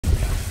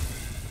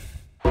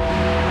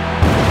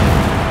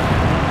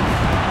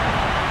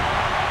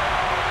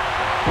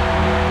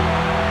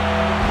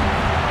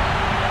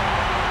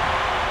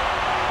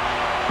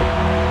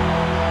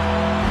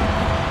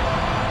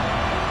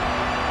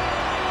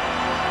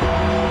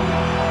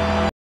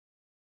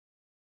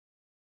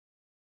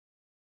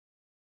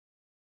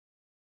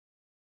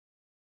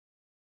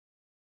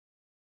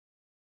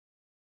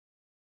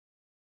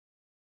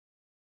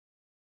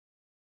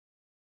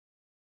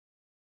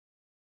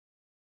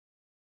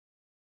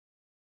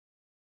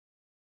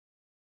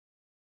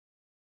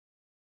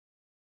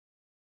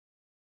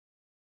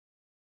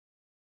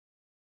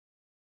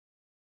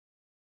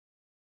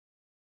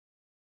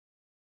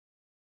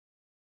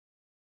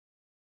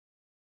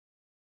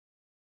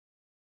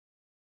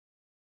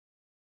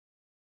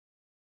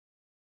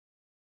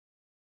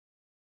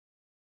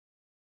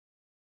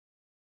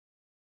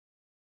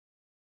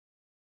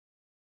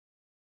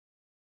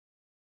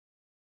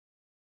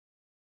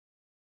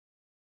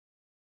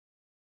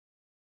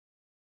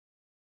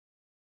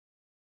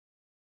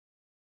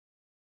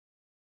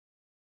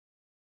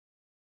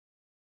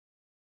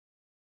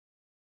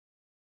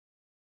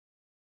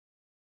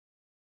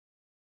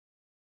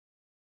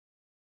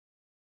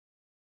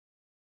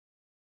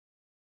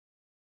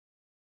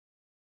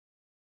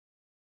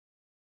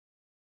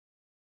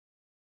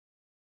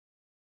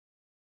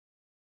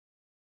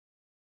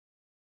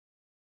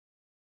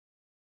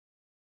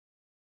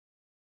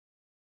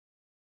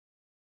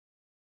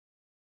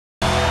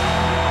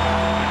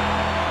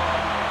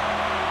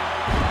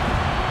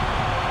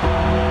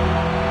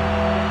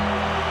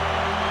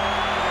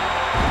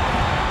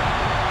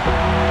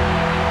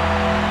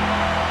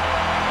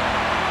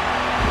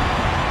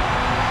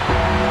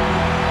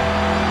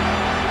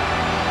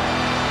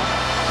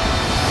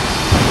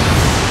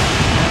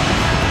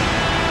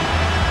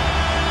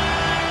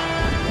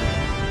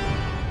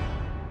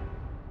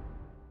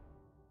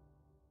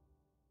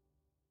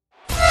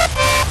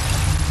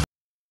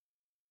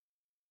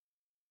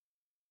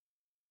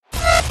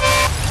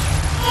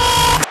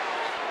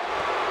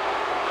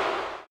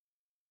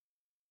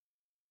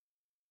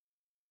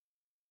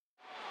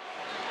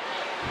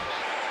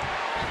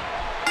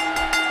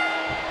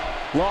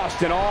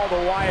Lost in all the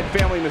Wyatt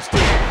family mystique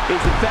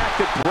is the fact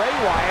that Bray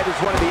Wyatt is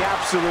one of the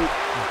absolute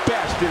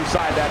best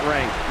inside that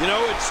ring. You know,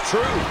 it's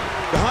true.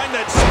 Behind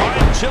that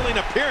spine-chilling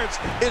appearance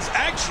is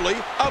actually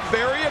a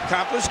very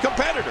accomplished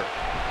competitor.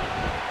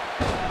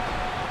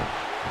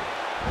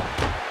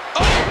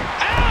 Oh,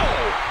 ow!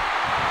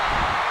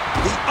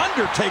 The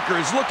Undertaker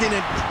is looking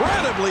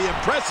incredibly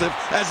impressive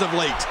as of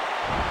late.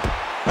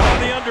 Oh,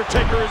 the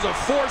Undertaker is a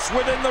force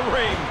within the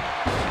ring.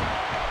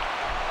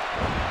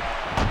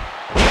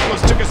 He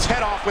almost took his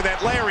head off with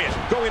that lariat,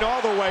 going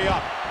all the way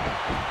up.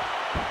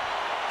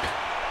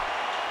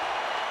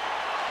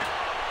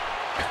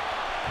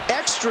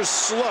 Extra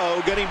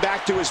slow getting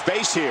back to his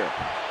base here.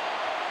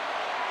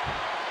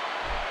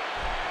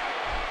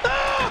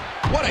 Ah,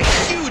 what a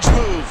huge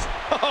move.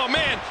 Oh,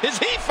 man, is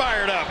he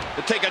fired up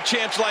to take a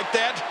chance like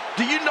that?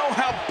 Do you know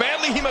how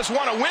badly he must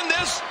want to win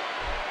this?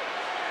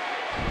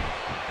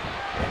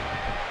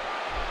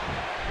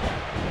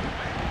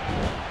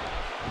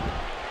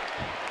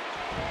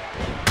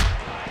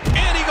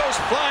 And he goes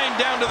flying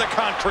down to the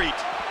concrete.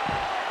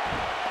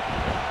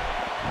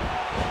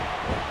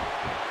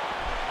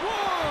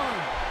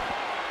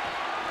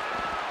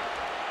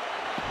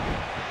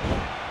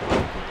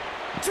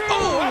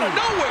 Oh, out of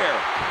nowhere!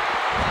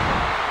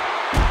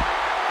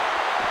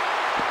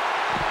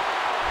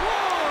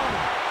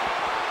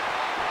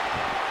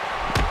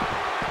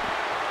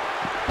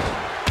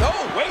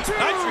 Oh, wait,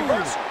 nice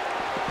reversal.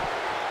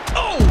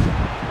 Oh!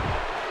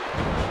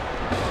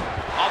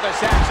 All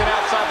this action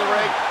outside the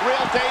ring,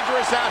 real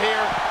dangerous out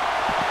here.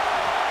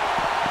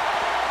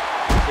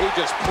 He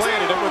just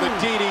planted it with a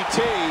DDT.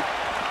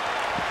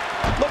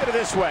 Look at it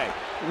this way.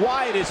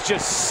 Wyatt is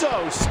just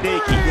so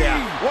sneaky.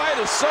 Yeah, Wyatt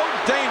is so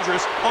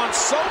dangerous on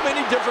so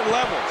many different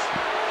levels.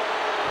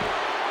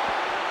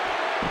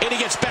 And he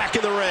gets back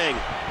in the ring.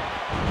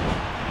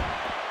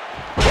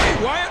 Bray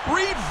Wyatt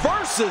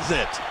reverses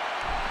it.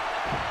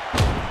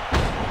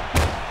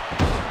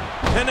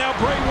 And now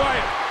Bray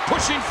Wyatt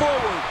pushing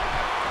forward.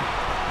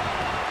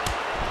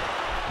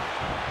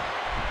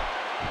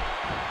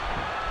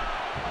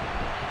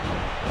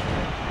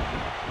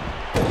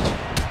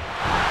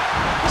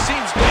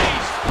 Seems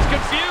dazed,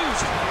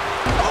 confused.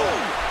 Oh!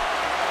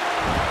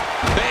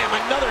 Bam,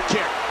 another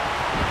kick.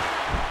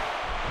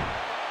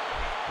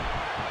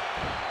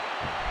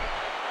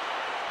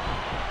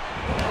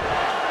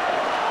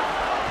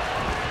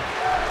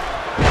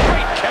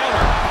 Great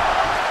counter.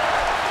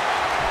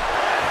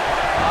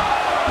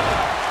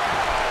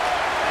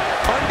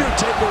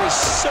 Undertaker is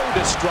so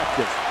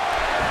destructive.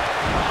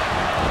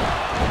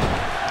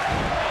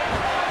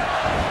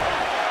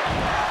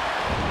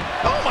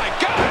 Oh my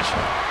gosh!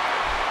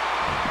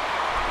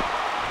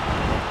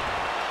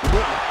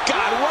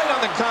 God, right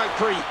on the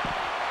concrete.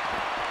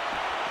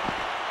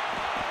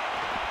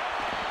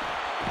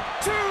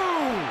 2!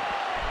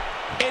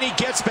 And he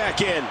gets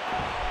back in.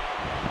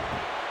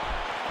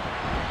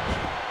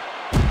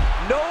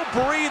 No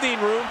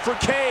breathing room for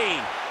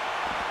Kane.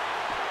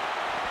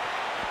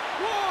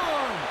 1!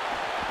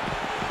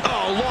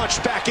 Oh,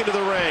 launched back into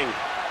the ring.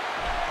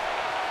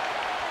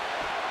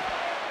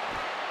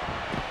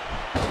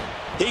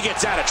 He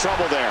gets out of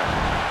trouble there.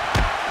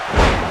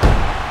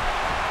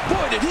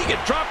 Boy, did he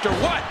get dropped or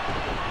what?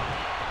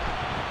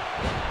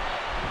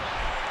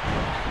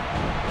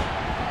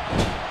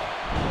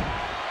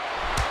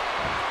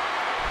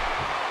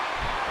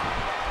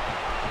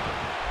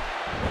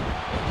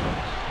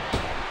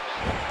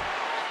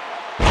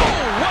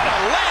 Oh, what a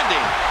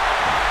landing!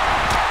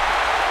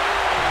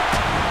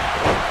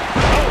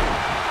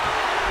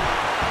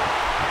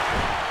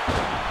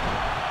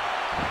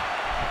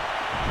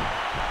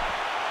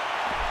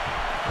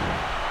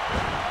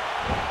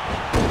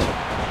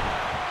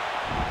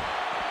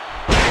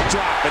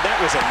 Drop, but that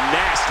was a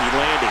nasty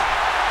landing.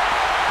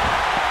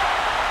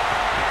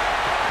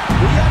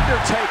 The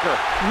Undertaker,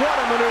 what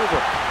a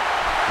maneuver.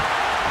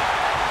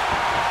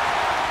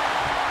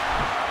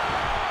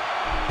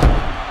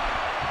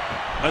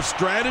 A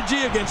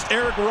strategy against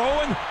Eric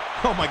Rowan?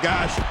 Oh my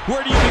gosh,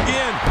 where do you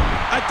begin?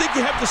 I think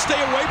you have to stay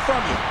away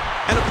from him.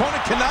 An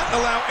opponent cannot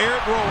allow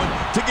Eric Rowan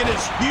to get his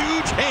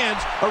huge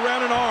hands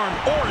around an arm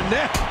or a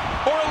neck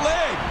or a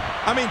leg.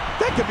 I mean,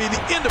 that could be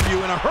the end of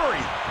you in a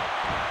hurry.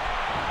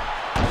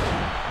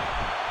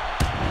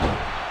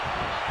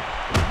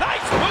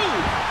 Nice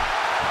move!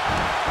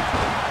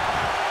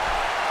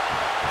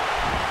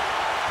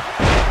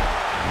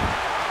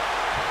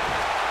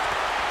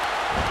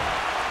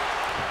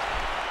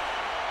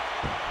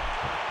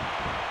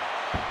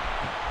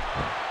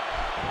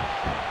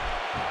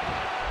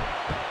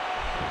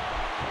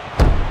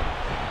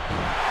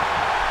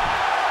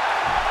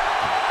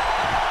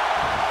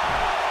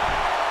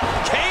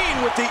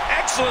 With the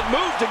excellent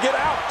move to get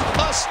out.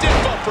 A stiff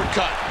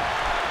uppercut.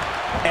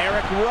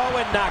 Eric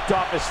Rowan knocked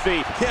off his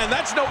feet. Yeah, and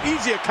that's no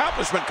easy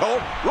accomplishment,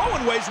 Cole.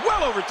 Rowan weighs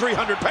well over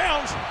 300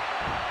 pounds.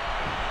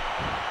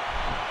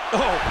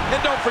 Oh, and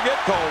don't forget,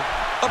 Cole,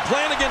 a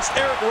plan against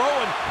Eric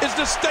Rowan is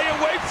to stay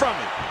away from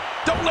him.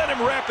 Don't let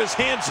him wrap his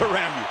hands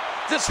around you.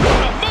 This,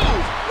 what a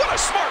move! What a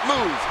smart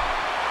move!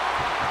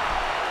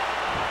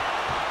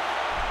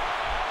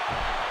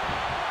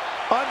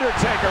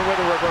 Undertaker with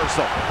a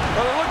reversal.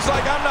 Well, it looks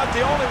like I'm not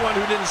the only one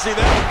who didn't see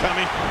that one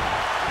coming.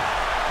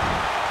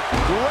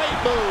 Great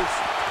move.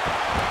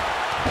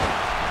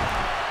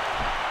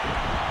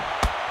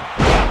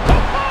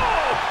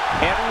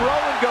 And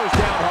Rowan goes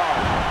down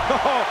hard.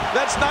 Oh,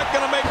 that's not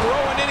going to make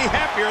Rowan any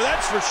happier,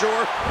 that's for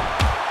sure.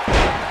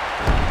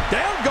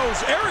 Down goes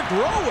Eric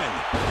Rowan.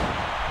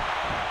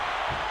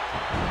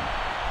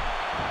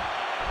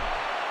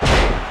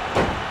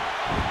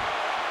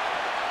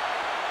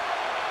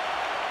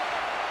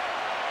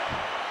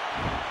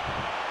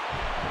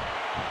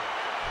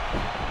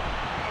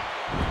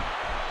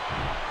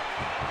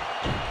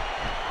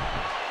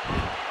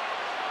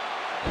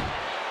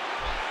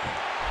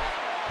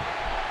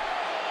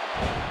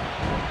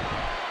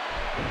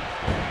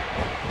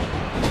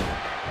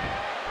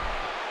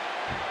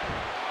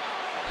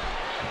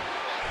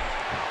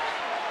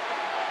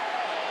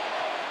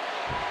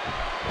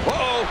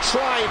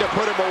 Trying to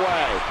put him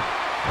away.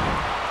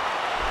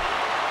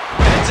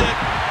 That's it.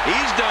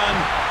 He's done.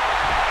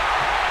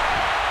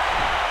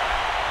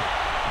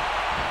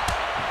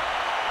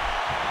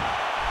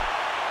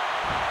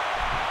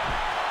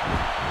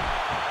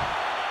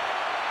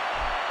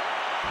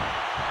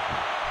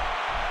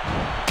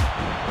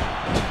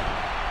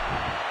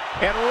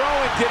 And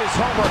Rowan did his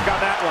homework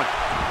on that one.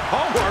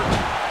 Homework?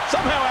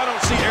 Somehow I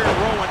don't see Eric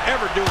Rowan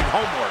ever doing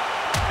homework.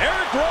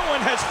 Eric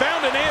Rowan has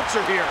found an answer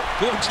here.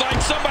 Looks like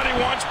somebody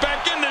wants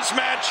back in this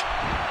match.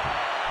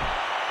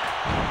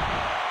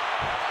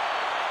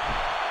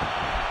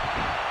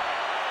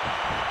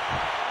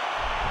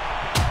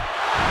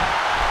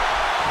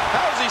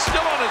 How is he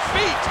still on his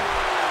feet?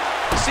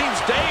 He seems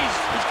dazed.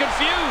 He's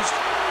confused.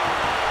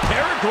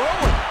 Eric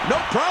Rowan, no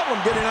problem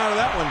getting out of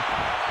that one.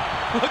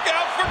 Look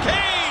out for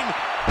Kane.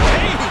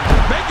 Kane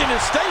making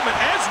his statement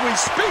as we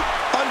speak.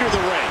 Under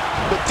the ring.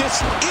 But this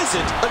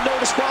isn't a no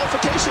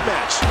disqualification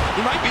match.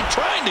 He might be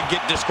trying to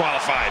get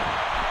disqualified.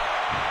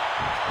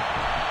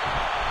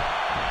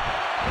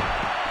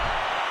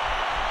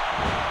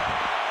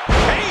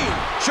 Kane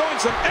showing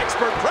some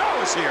expert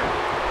prowess here.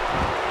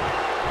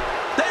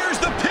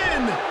 There's the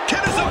pin.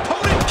 Can his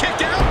opponent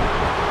kick out?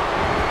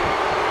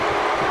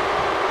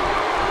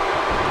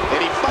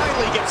 And he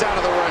finally gets out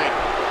of the ring.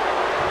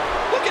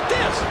 Look at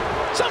this.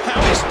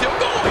 Somehow he's still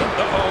going.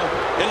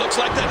 Uh-oh. It looks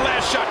like that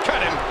last shot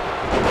cut him.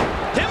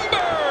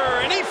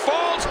 Timber, and he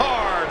falls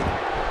hard.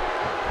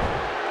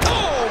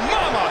 Oh,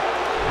 mama.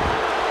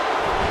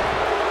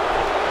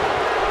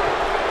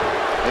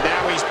 And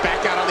now he's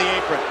back out on the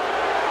apron.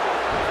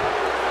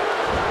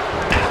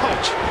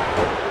 Ouch.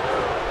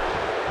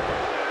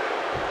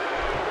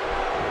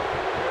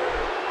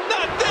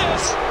 Not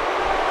this.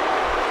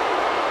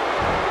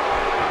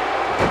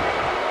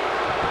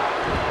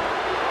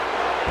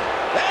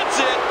 That's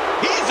it.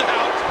 He's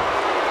out.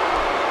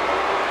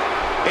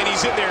 And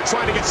he's in there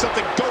trying to get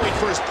something going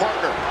for his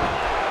partner.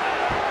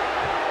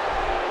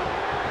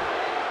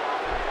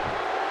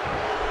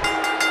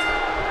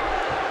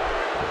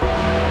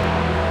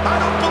 I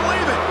don't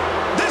believe it.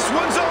 This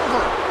one's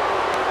over.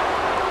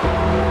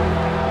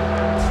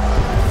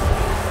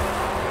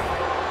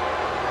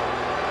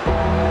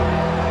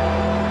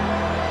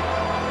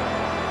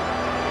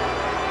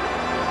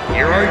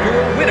 Here are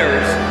your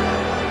winners,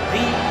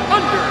 The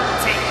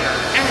Undertaker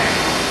and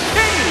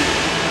Kane.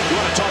 You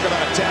want to talk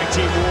about a tag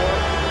team war?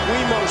 We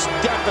most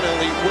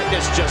definitely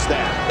witnessed just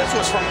that. This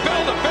was from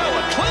bell to bell,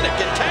 a clinic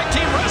in tag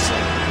team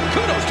wrestling.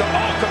 Kudos to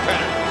all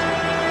competitors.